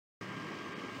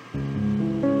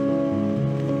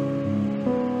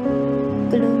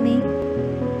Gloomy.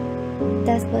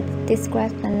 That's what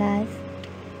describes my life.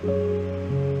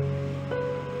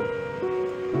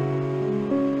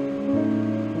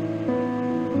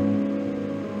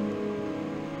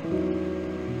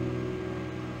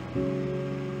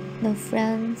 No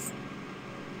friends,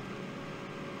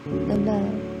 no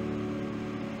love.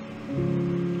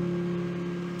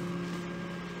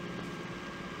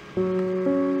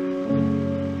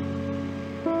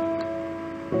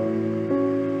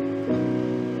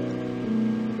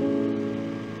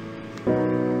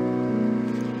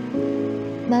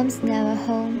 Mom's never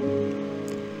home.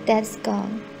 Dad's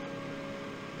gone.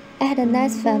 I had a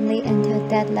nice family until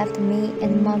Dad left me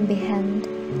and Mom behind.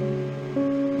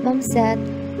 Mom said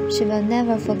she will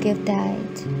never forgive Dad.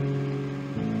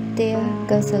 There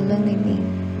goes a lonely me.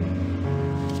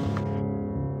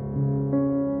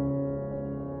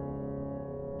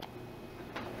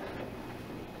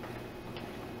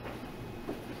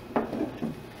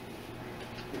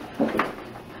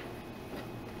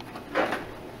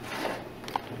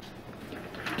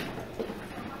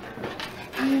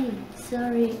 Hey,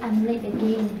 sorry, I'm late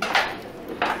again.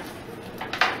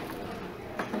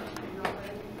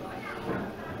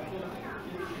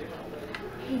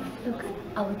 Hey, look,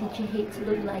 our teacher hates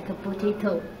look like a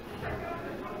potato.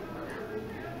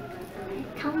 Hey,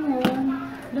 come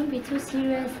on, don't be too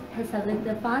serious. Have a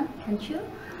little fun, can't you?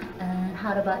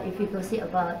 How about if we go see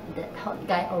about that hot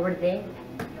guy over there?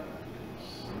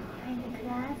 Hi, in the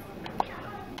class.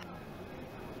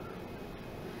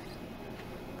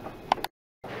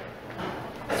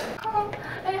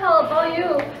 Hey, how about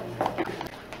you?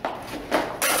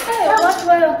 Hey, what's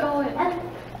where you going?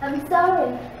 I'm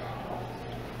sorry.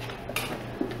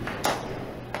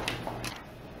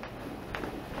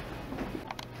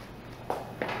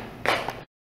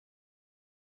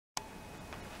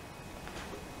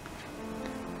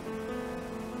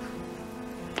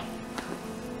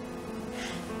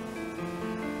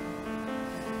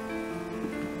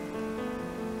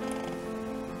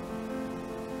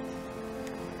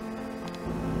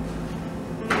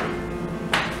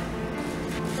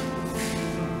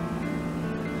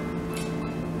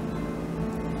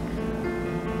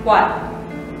 What?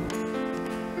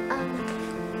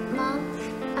 Mom,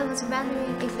 I was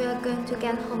wondering if we are going to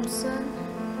get home soon,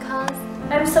 cause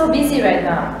I'm so busy right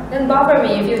now. Don't bother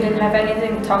me if you didn't have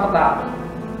anything to talk about.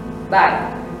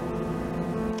 Bye.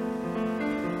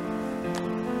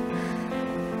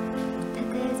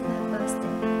 today is my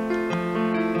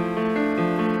birthday.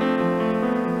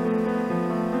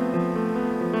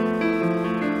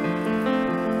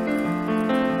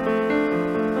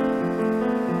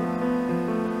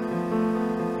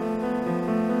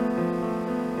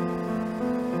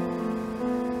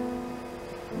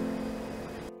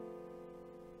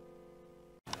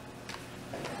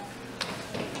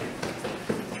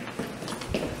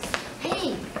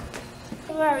 Hey,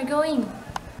 where are we going?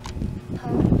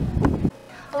 Home?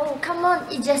 Oh, come on,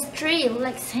 it's just 3.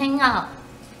 Let's hang out.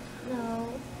 No.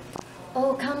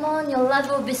 Oh, come on, your life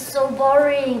will be so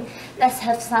boring. Let's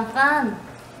have some fun.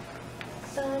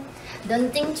 But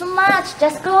Don't think too much,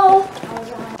 just go.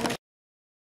 alright.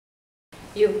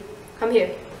 You, come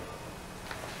here.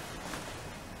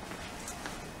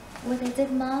 What is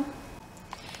it, Mom?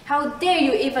 How dare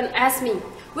you even ask me?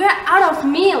 We're out of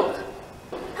milk.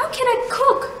 How can I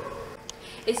cook?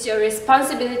 It's your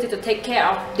responsibility to take care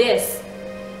of this.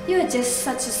 You're just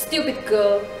such a stupid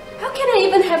girl. How can I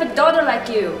even have a daughter like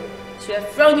you? Should have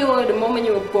thrown you away the moment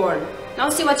you were born. Now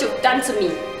see what you've done to me.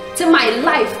 To my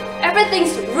life.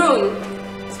 Everything's ruined.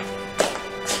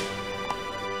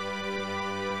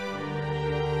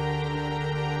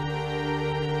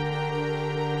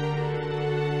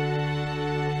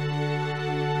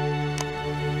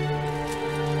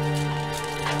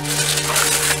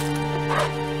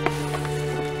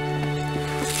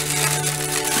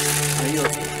 Are you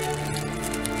okay?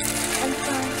 I'm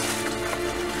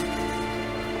fine.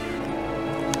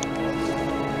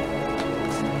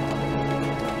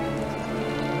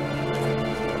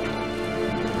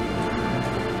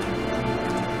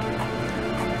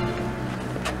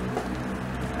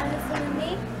 Are you following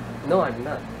me? No, I'm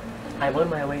not. I'm on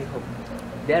my way home.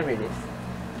 There it is.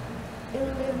 You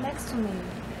live next to me.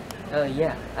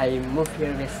 Yeah, I moved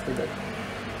here yesterday.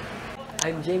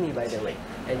 I'm Jamie, by the way.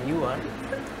 And you are?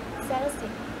 Celeste,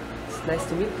 It's nice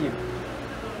to meet you.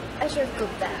 I should go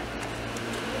back.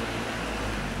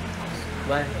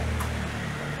 Bye.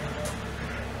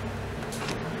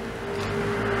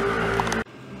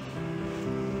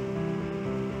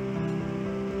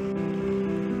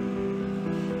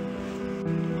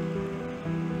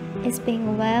 It's been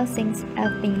a while since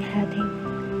I've been happy.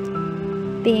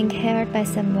 Being cared by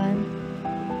someone,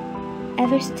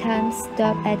 Every time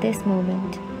stop at this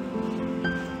moment.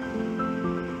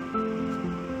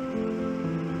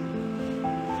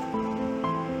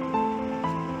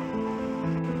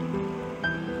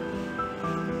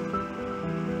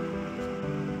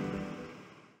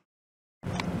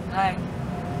 Hi.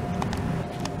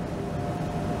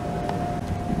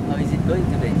 How is it going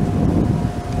today?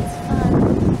 It's fun.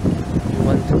 You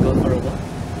want to go for a walk?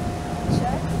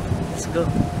 Sure? Let's go.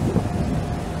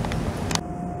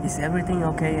 Is everything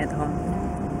okay at home?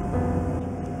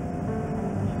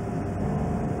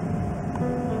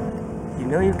 You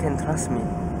know you can trust me.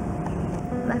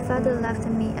 My father left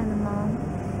me and Mom.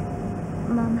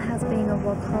 Mom has been a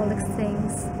workaholic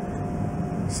since.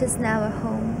 She's never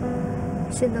home.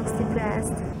 She looks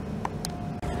depressed.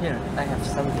 Here, I have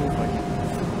something for you.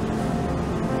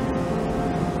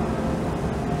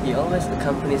 He always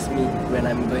accompanies me when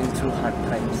I'm going through hard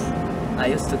times. I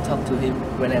used to talk to him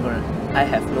whenever I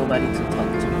have nobody to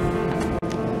talk to.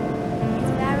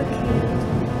 It's very cute.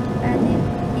 And if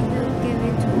you give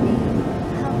it to me,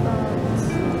 how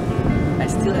about... I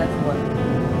still have one.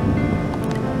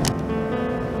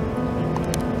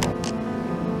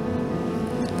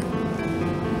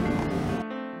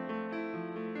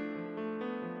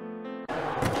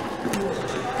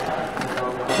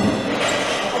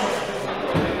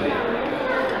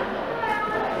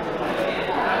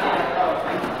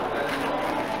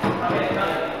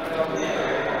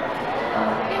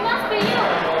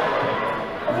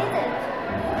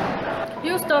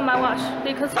 You stole my watch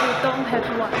because you don't have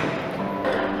one.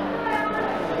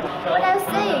 What I'm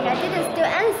saying, I didn't steal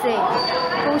anything.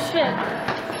 Bullshit.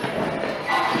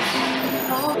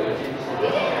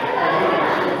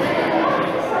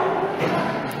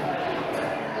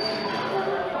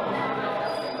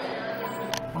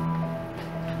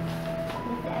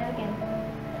 Mr. Arrogant.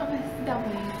 Okay, sit down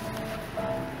please.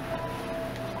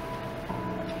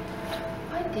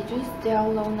 Why did you steal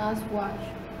Lona's watch?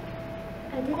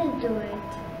 I didn't do it.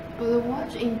 But the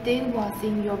watch indeed was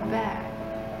in your bag.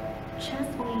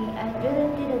 Trust me, I really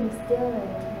didn't steal it,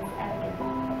 Miss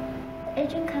Arrogant.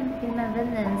 Adrian can't be my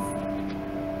witness.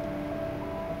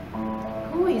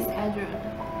 Who is Adrian?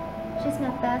 She's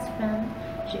my best friend.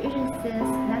 She usually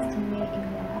sits next to me in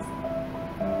class.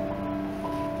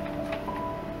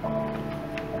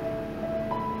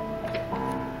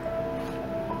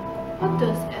 What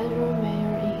does Adrian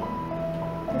major in?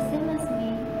 The same as me.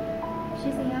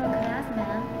 She's in our class,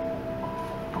 ma'am.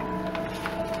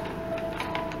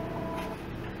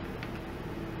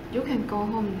 You can go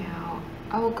home now.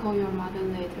 I will call your mother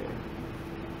later.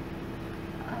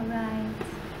 Alright.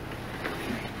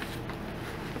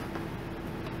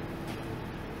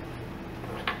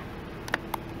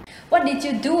 What did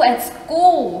you do at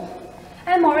school?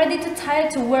 I'm already too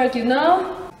tired to work, you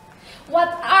know? What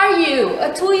are you,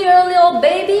 a 2-year-old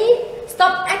baby?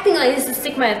 Stop acting like this to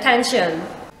seek my attention.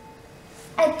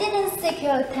 I didn't seek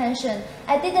your attention.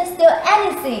 I didn't steal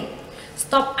anything.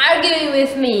 Stop arguing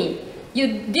with me.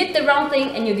 You did the wrong thing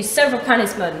and you deserve a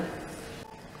punishment.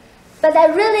 But I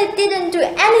really didn't do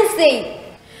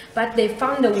anything. But they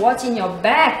found the watch in your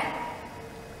bag.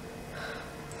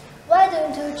 Why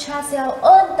don't you trust your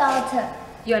own daughter?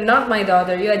 You're not my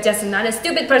daughter. You are just another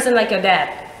stupid person like your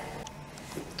dad.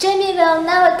 Jamie will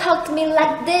never talk to me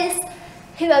like this.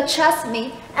 He will trust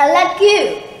me, unlike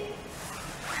you.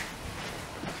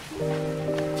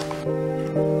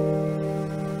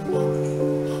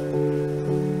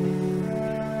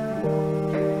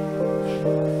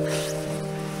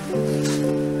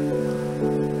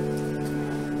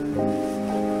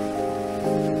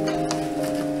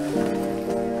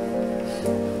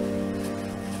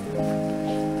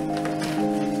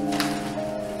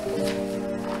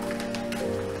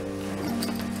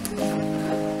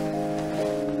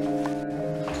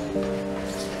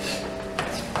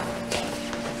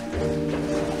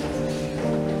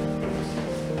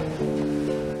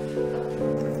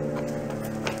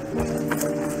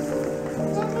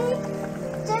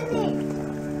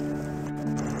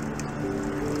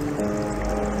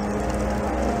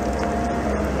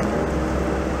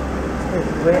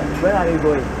 Where are you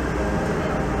going? I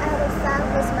will start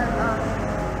with my mom.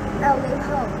 I'll leave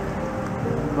home.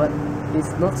 But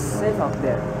it's not safe out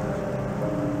there.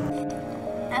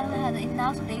 I've had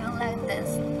enough living like this.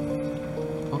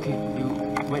 Okay, you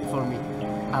wait for me.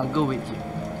 I'll go with you.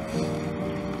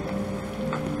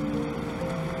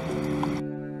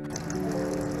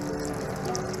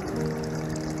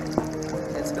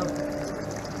 Let's go.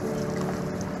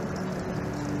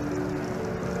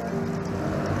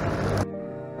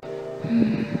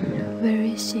 Where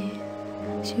is she?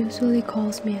 She usually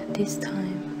calls me at this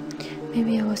time.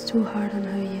 Maybe I was too hard on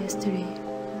her yesterday.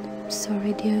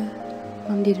 Sorry, dear.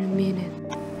 Mom didn't mean it.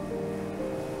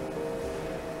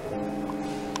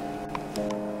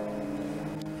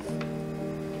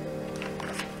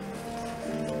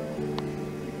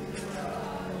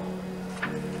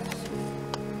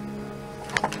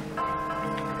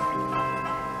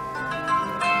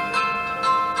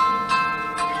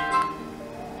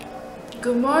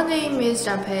 Good morning, Miss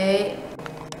Jampei.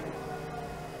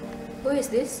 Who is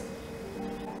this?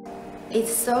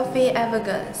 It's Sophie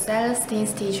Evergan,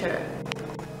 Celestine's teacher.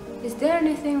 Is there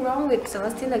anything wrong with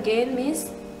Celestine again, miss?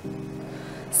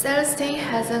 Celestine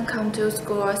hasn't come to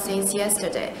school since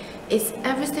yesterday. Is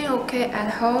everything okay at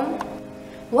home?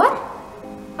 What?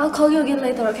 I'll call you again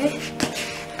later, okay?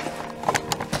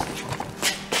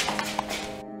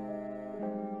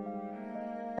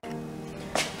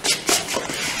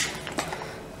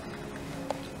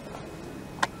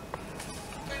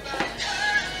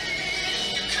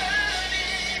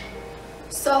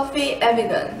 Sophie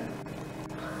Evergan.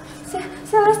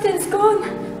 Celestine's gone.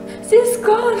 She's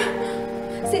gone.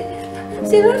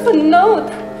 She left a note.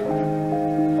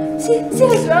 She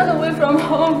has run away from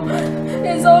home.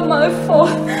 It's all my fault.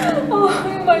 Oh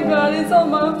my god, it's all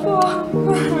my fault.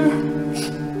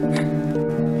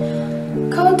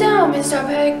 Calm down, Miss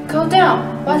Jampei. Calm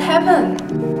down. What happened?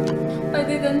 I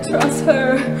didn't trust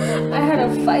her. I had a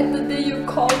fight the day you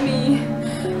called me.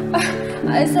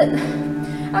 I said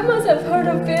I must have hurt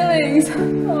her feelings.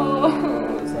 Oh,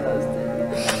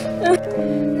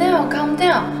 Celestine. Now, calm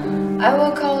down. I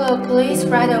will call the police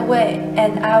right away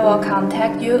and I will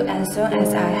contact you as soon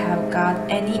as I have got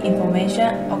any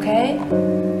information, okay?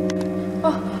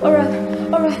 Oh, alright.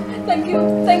 Thank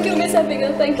you, Miss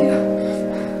Abigail. Thank you.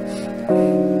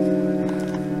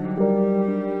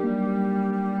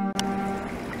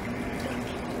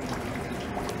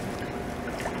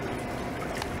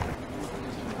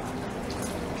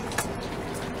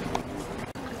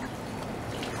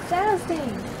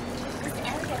 Celestine!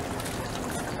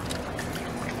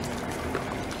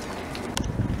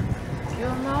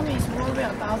 Your mom is worried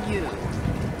about you.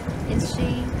 Is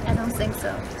she? I don't think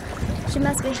so. She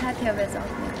must be happier without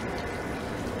me.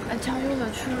 I tell you the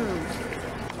truth.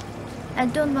 I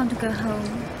don't want to go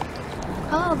home.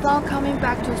 How about coming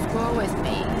back to school with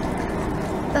me?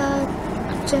 But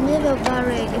Jamie will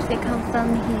worry if we come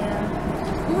from here.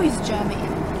 Who is Jamie?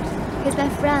 He's my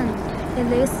friend. He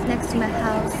lives next to my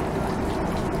house.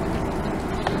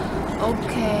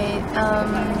 Okay,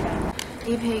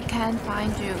 if he can't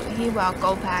find you, he will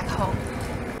go back home.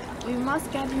 We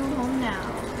must get you home now.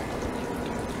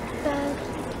 But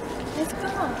Let's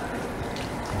go.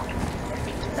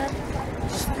 but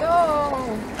Let's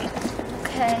go.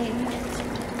 okay.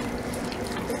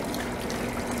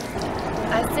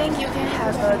 I think you can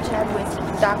have a chat with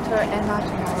Dr. Anna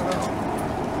tomorrow.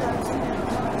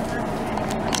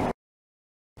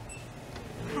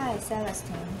 Hi,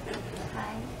 Celestine.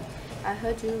 Hi. I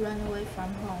heard you run away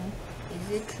from home.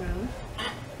 Is it true?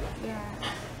 Yeah.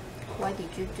 Why did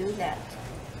you do that?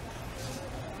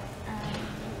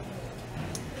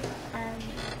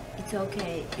 It's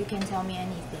okay. You can tell me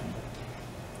anything.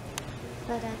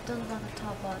 But I don't want to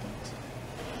talk about it.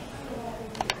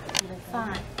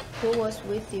 Fine. Who was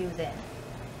with you then?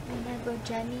 Remember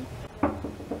Jamie?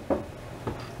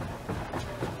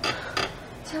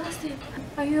 Celestine,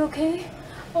 are you okay?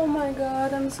 Oh my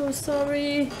god, I'm so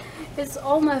sorry. It's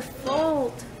all my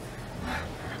fault.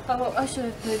 Oh, I should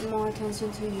have paid more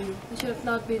attention to you. I should have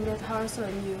not been that harsh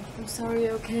on you. I'm sorry,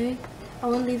 okay? I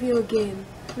won't leave you again.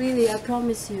 Really, I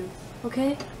promise you.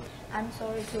 Okay? I'm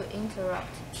sorry to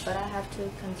interrupt, but I have to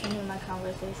continue my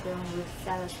conversation with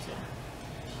Celestine.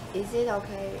 Is it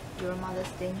okay your mother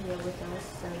staying here with us,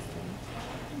 Celestine?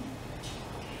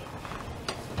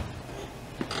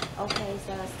 Okay,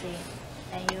 Celestine.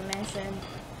 And you mentioned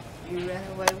you ran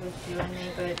away with your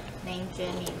neighbor named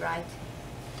Jamie, right?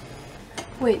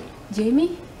 Wait,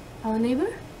 Jamie? Our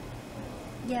neighbor?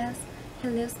 Yes, he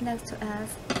lives next to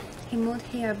us. He moved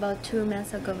here about 2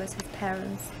 months ago with his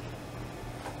parents.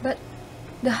 But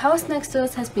the house next to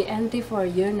us has been empty for a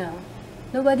year now.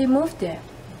 Nobody moved there.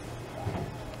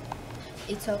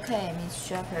 It's okay, Miss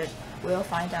Shepherd. We'll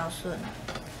find out soon.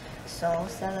 So,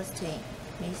 Celestine,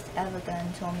 Miss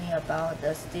Evergan told me about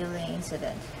the stealing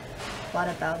incident. What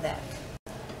about that?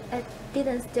 I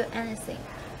didn't steal anything.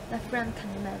 My friend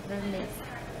came my witness.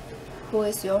 Who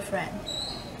is your friend?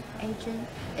 Agent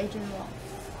Wong.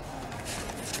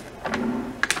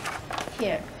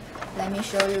 Here, let me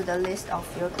show you the list of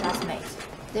your classmates.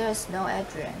 There is no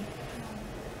Adrian.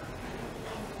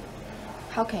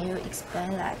 How can you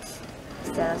explain that,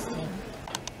 Celestine?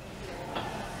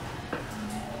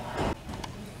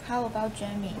 How about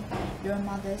Jamie? Your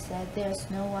mother said there's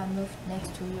no one moved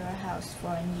next to your house for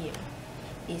a year.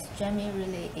 Is Jamie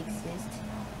really exist?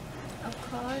 Of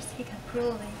course, he can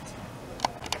prove it.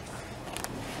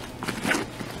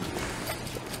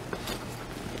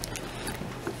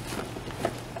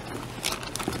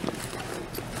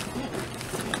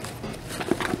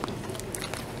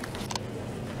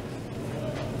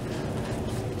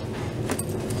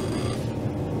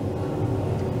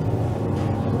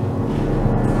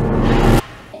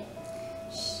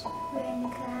 We're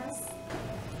in class.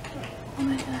 Oh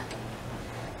my god.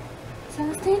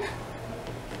 Celestine?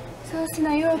 Celestine,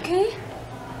 are you okay?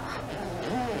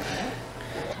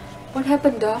 What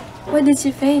happened, doc? Why did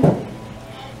she faint?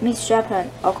 Miss Shepard,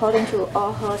 according to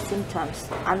all her symptoms,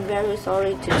 I'm very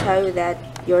sorry to tell you that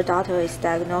your daughter is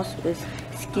diagnosed with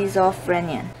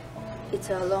schizophrenia. It's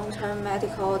a long-term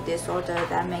medical disorder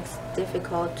that makes it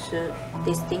difficult to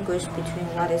distinguish between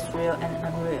what is real and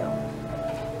unreal.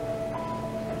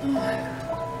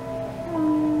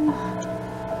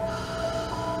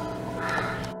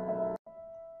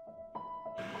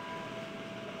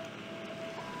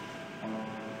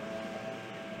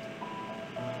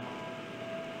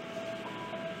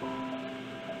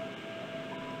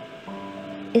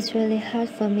 It's really hard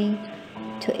for me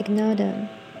to ignore them.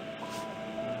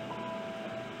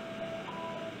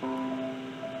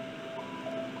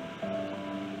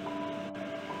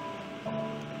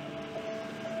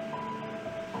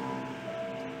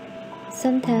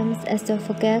 Sometimes I still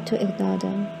forget to ignore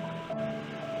them.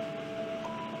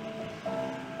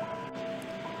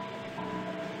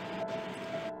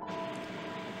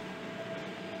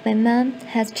 My mom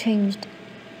has changed.